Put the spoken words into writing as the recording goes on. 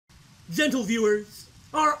Gentle viewers,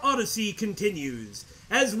 our odyssey continues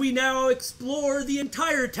as we now explore the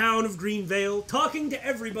entire town of Greenvale, talking to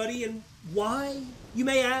everybody. And why, you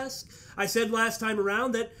may ask? I said last time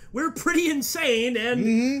around that we're pretty insane,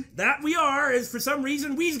 and that we are, as for some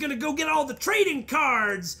reason we's gonna go get all the trading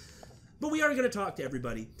cards. But we are gonna talk to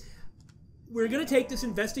everybody. We're gonna take this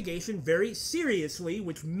investigation very seriously,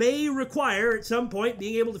 which may require at some point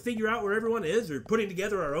being able to figure out where everyone is, or putting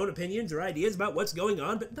together our own opinions or ideas about what's going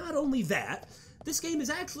on. But not only that, this game is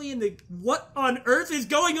actually in the what on earth is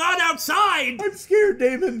going on outside? I'm scared,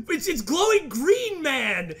 Damon. It's glowing green,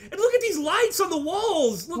 man. And look at these lights on the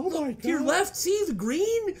walls. Look, my look to your God. left, see the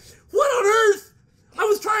green? What on earth? I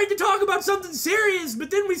was trying to talk about something serious,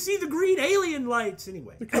 but then we see the green alien lights.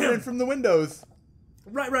 Anyway. They're coming in from the windows.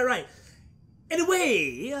 Right.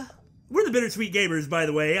 Anyway, we're the Bittersweet Gamers, by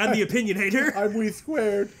the way. I'm the Opinionator. I'm We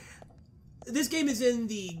Squared. This game is in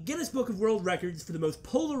the Guinness Book of World Records for the most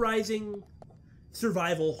polarizing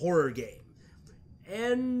survival horror game.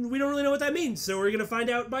 And we don't really know what that means, so we're gonna find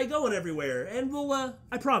out by going everywhere. And we'll,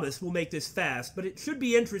 I promise, we'll make this fast, but it should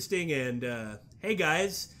be interesting. And, hey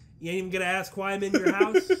guys, you ain't even gonna ask why I'm in your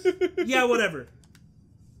house? Yeah, whatever.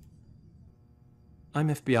 I'm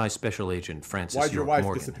FBI Special Agent Francis Why'd your York wife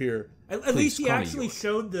Morgan. disappear? At least he call me actually York.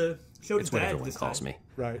 showed It's his what badge everyone this calls time. me.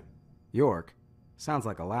 Right. York. Sounds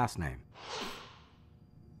like a last name.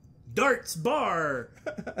 Darts Bar!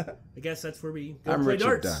 I guess that's where we go I'm play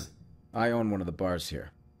Richard darts. Dunn. I own one of the bars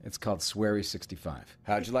here. It's called Sweary 65.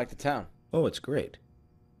 How'd you like the town? Oh, it's great.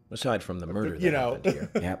 Aside from the murder You that know. happened here.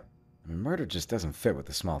 Yep. I mean, murder just doesn't fit with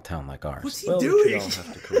a small town like ours. What's he Well, we doing? should all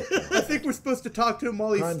have to correct him. I think we're supposed to talk to him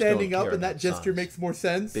while he's Crimes standing don't up, care and that about gesture size. makes more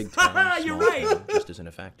sense. Big town, You're small right. town, just isn't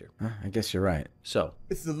a factor. I guess you're right. So,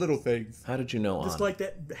 It's the little things. how did you know Just Anna? like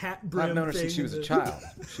that hat brim I've known her thing since she was and a the- child.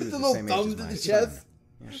 She was The the little same age thumb as to my the son. chest.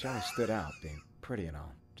 Yeah, Sally stood out, being pretty and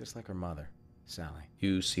all, just like her mother, Sally.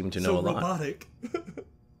 You seem to know So a lot. robotic.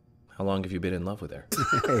 How long have you been in love with her?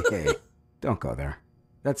 Hey, don't go there.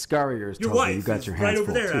 That scar of yours Your tells me wife you got is your right hands over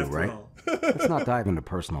full there too, after right? all. Let's not dive into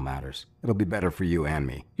personal matters. It'll be better for you and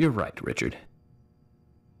me. You're right, Richard.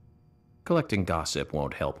 Collecting gossip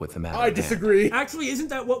won't help with the matter I at hand. disagree. Actually, isn't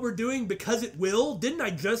that what we're doing because it will? Didn't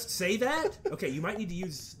I just say that? Okay, you might need to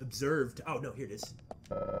use observed. Oh, no, here it is.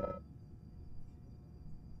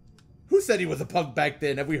 Who said he was a punk back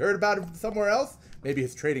then? Have we heard about him somewhere else? Maybe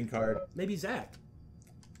his trading card. Maybe Zach.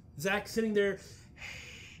 Zach sitting there.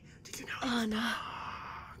 Hey, did you know? Anna,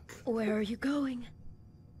 where are you going?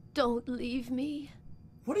 Don't leave me.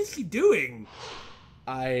 What is he doing?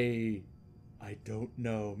 I don't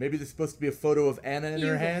know. Maybe there's supposed to be a photo of Anna in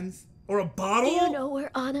her hands? Or a bottle? Do you know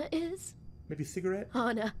where Anna is? Maybe a cigarette?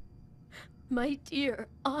 Anna. My dear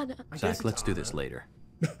Anna. I guess Zach, it's let's do Anna. this later.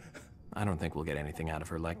 I don't think we'll get anything out of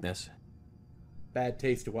her like this. Bad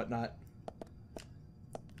taste or whatnot.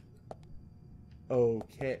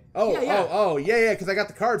 Okay. Oh, yeah, because I got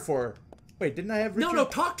the card for her. Wait, didn't I have Richard? No,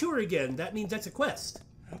 talk to her again. That means that's a quest.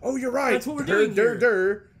 Oh, you're right. That's what we're doing here.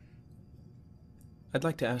 Dur. I'd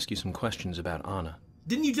like to ask you some questions about Anna.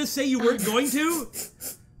 Didn't you just say you weren't going to?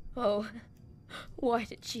 Oh, why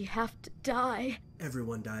did she have to die?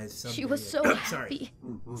 Everyone dies someday. She was so Sorry. happy,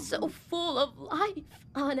 so full of life,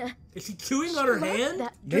 Anna. Is she chewing on her She loved hand?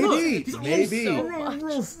 that Maybe, dress maybe.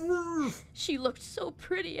 so much. She looked so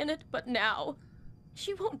pretty in it, but now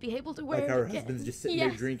she won't be able to wear Like it our again. husband's just sitting there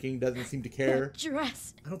Yes, drinking, doesn't seem to care. that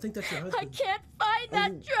dress. I don't think that's your I husband. can't find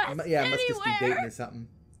that dress Yeah, it must just be anywhere. dating or something.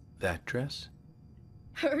 That dress?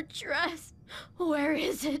 Her dress. Where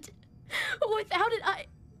is it? Without it,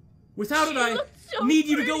 Without it, She I looked so need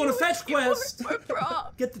you to go pretty on a when fetch she wore it quest. for prom.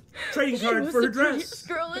 Get the trading She card was for her the dress. prettiest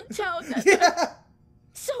girl in town. That Yeah.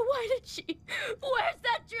 So why did she? Where's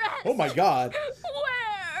that dress? Oh my God.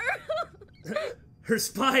 Where? Her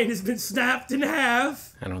spine has been snapped in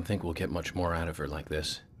half. I don't think we'll get much more out of her like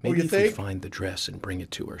this. Oh, Maybe you if we think? find the dress and bring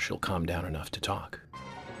it to her, she'll calm down enough to talk.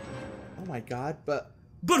 Oh my God, but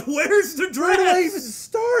But where's the where do I even dress?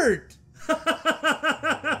 start?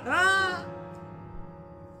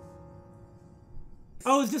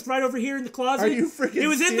 Oh, it's just right over here in the closet. Are you freaking It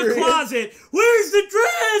was in the serious? closet. Where's the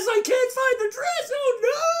dress? I can't find the dress.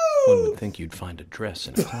 Oh One no! would think you'd find a dress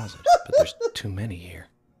in a closet, but there's too many here.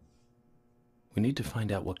 We need to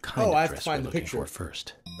find out what kind Oh, I have of to dress we're find the looking picture. for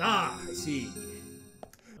first. Ah, I see.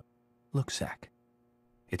 Look, Zach.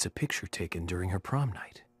 It's a picture taken during her prom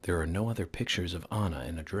night. There are no other pictures of Anna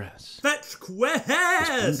in a dress. Fetch This blue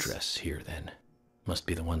quest. dress here, then, must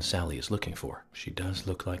be the one Sally is looking for. She does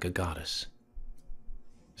look like a goddess.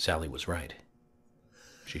 Sally was right.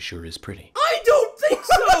 She sure is pretty. I don't think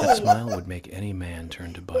That so. smile would make any man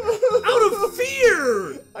turn to butter. Out of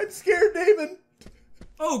fear. I'm scared, Damon.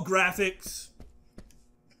 Oh, graphics.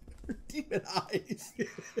 Demon eyes.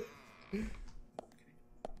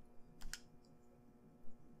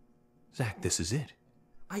 Zach, this is it.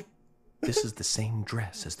 I... This is the same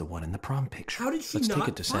dress as the one in the prom picture. How did she Let's not take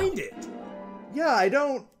it to find Sal. it? Yeah, I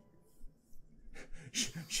don't...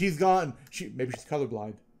 She's gone. Maybe she's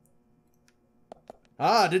colorblind.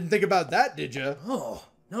 Ah, didn't think about that, did ya? Oh,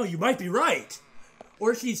 no, you might be right.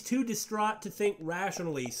 Or she's too distraught to think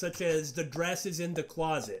rationally, such as the dress is in the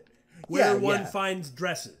closet, where one finds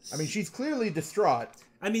dresses. I mean, she's clearly distraught.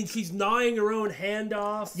 I mean, she's gnawing her own hand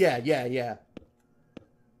off. Yeah.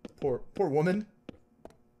 Poor woman.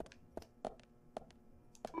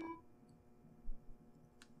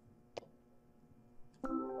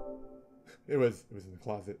 It was in the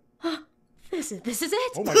closet. This is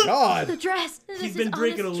it. Oh my god! The dress. She's been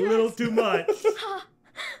drinking a little too much.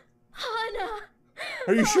 Anna.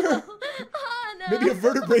 Are you sure? Anna. Maybe a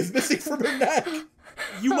vertebrae's missing from her neck.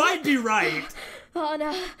 You might be right.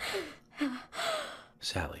 Anna.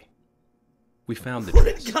 Sally, we found the What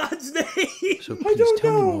in dress. God's name? So please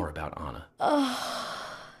tell me more about Anna.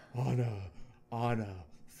 Anna.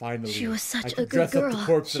 Finally. She was such I a can good dress girl. up the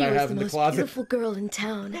corpse She that I was have the in the most closet. beautiful girl in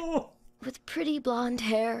town, Oh, with pretty blonde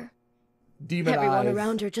hair. Demon Everyone eyes.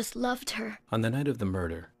 around her just loved her. On the night of the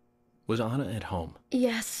murder, was Anna at home?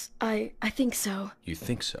 Yes, I think so. You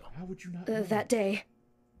think so? How would you not know? That day.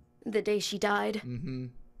 The day she died. Mm-hmm.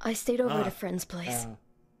 I stayed over at a friend's place. Ah.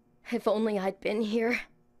 If only I'd been here,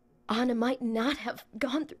 Anna might not have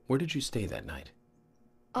gone through. Where did you stay that night?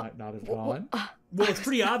 Might not have gone. well, it's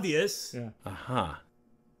pretty obvious. Yeah. Aha.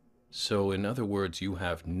 So, in other words, you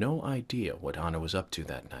have no idea what Anna was up to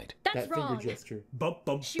that night. That's That wrong. finger gesture. Bum,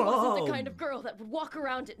 bum, She wasn't the bum. kind of girl that would walk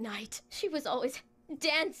around at night. She was always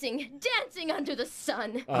dancing under the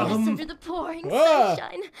sun. Yes, under the pouring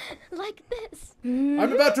sunshine. Like this.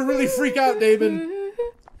 I'm about to really freak out, Damon.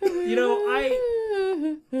 You know,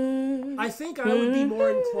 I think I would be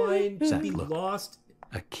more inclined to Zach, be look. lost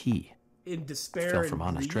A key in despair fell and from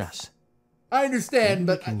Anna's grief, dress. I understand, We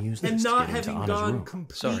but can use and this to not get into having Anna's gone room.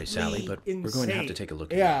 completely Sorry, Sally, but insane. we're going to have to take a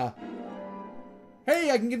look at it. yeah.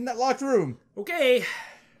 Hey, I can get in that locked room. Okay.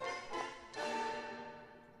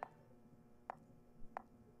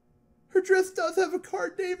 Her dress does have a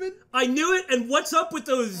card, Damon. I knew it, and what's up with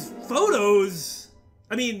those photos?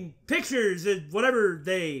 I mean, pictures, whatever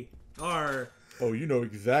they are. Oh, you know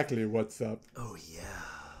exactly what's up. Oh, yeah.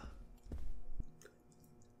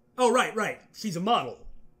 Oh, right. She's a model.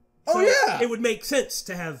 Oh, So yeah. It would make sense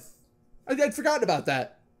to have... I'd forgotten about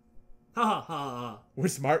that. Ha ha ha. We're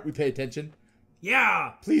smart. We pay attention.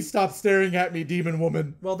 Yeah. Please stop staring at me, demon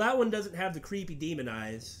woman. Well, that one doesn't have the creepy demon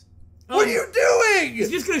eyes. What are you doing? Is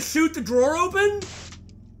he just gonna shoot the drawer open?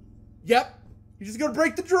 Yep. You're just gonna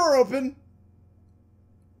break the drawer open.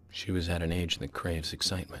 She was at an age that craves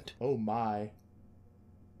excitement. Oh, my.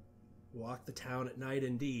 Walk the town at night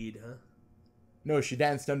indeed, huh? No, she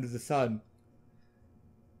danced under the sun.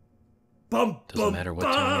 Bum, Doesn't bum, matter what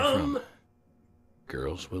town you're bum. from.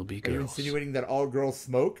 Girls will be Are you girls. insinuating that all girls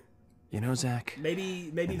smoke? You know, Zach, Maybe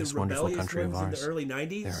in the this wonderful rebellious country of ones in ours, the early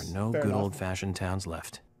 90s? there are no Fair good enough. old-fashioned towns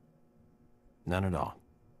left. None at all.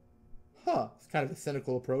 Huh. It's kind of a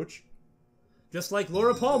cynical approach. Just like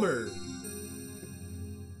Laura Palmer.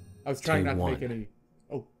 I was trying Day not to one. make any...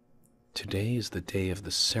 Oh. Today is the day of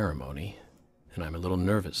the ceremony, and I'm a little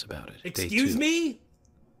nervous about it. Excuse Day 2. me?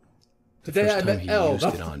 Today First I time met he Elle. used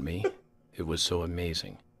it on me, it was so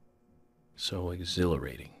amazing. So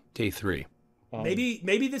exhilarating. Day 3.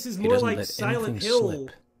 Maybe this is He more doesn't like let Silent anything Hill.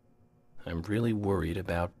 slip. I'm really worried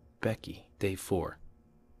about Becky. Day 4.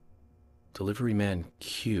 Delivery man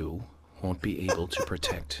Q won't be able to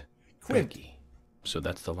protect Quint. Becky. So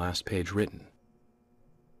that's the last page written.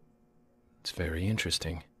 It's very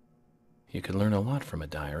interesting. You can learn a lot from a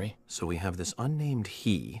diary. So we have this unnamed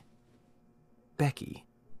he, Becky,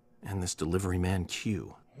 and this delivery man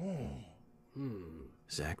Q.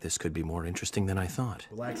 Zach, this could be more interesting than I thought.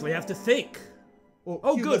 We'll actually have to think. Well,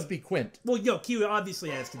 Oh, Q good. must be Quint. Well, Q obviously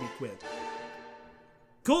has to be Quint.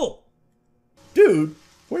 Cool. Dude,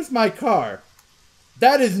 where's my car?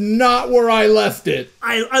 That is not where I left it.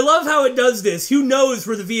 I love how it does this. Who knows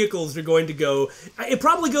where the vehicles are going to go? It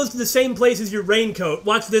probably goes to the same place as your raincoat.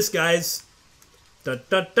 Watch this, guys. Da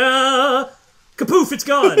da da. Kapoof, it's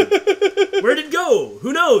gone. Where'd it go?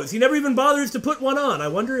 Who knows? He never even bothers to put one on. I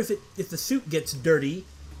wonder if the suit gets dirty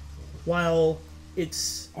while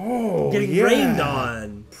it's getting rained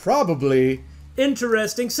on. Probably.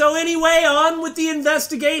 Interesting. So anyway, on with the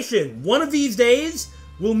investigation. One of these days,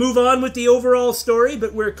 we'll move on with the overall story,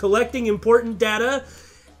 but we're collecting important data.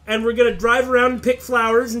 and we're gonna drive around and pick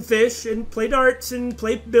flowers and fish and play darts and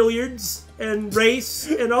play billiards and race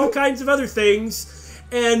and all kinds of other things.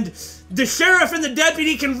 And the sheriff and the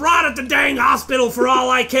deputy can rot at the dang hospital for all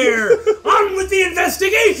I care. On with the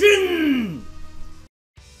investigation!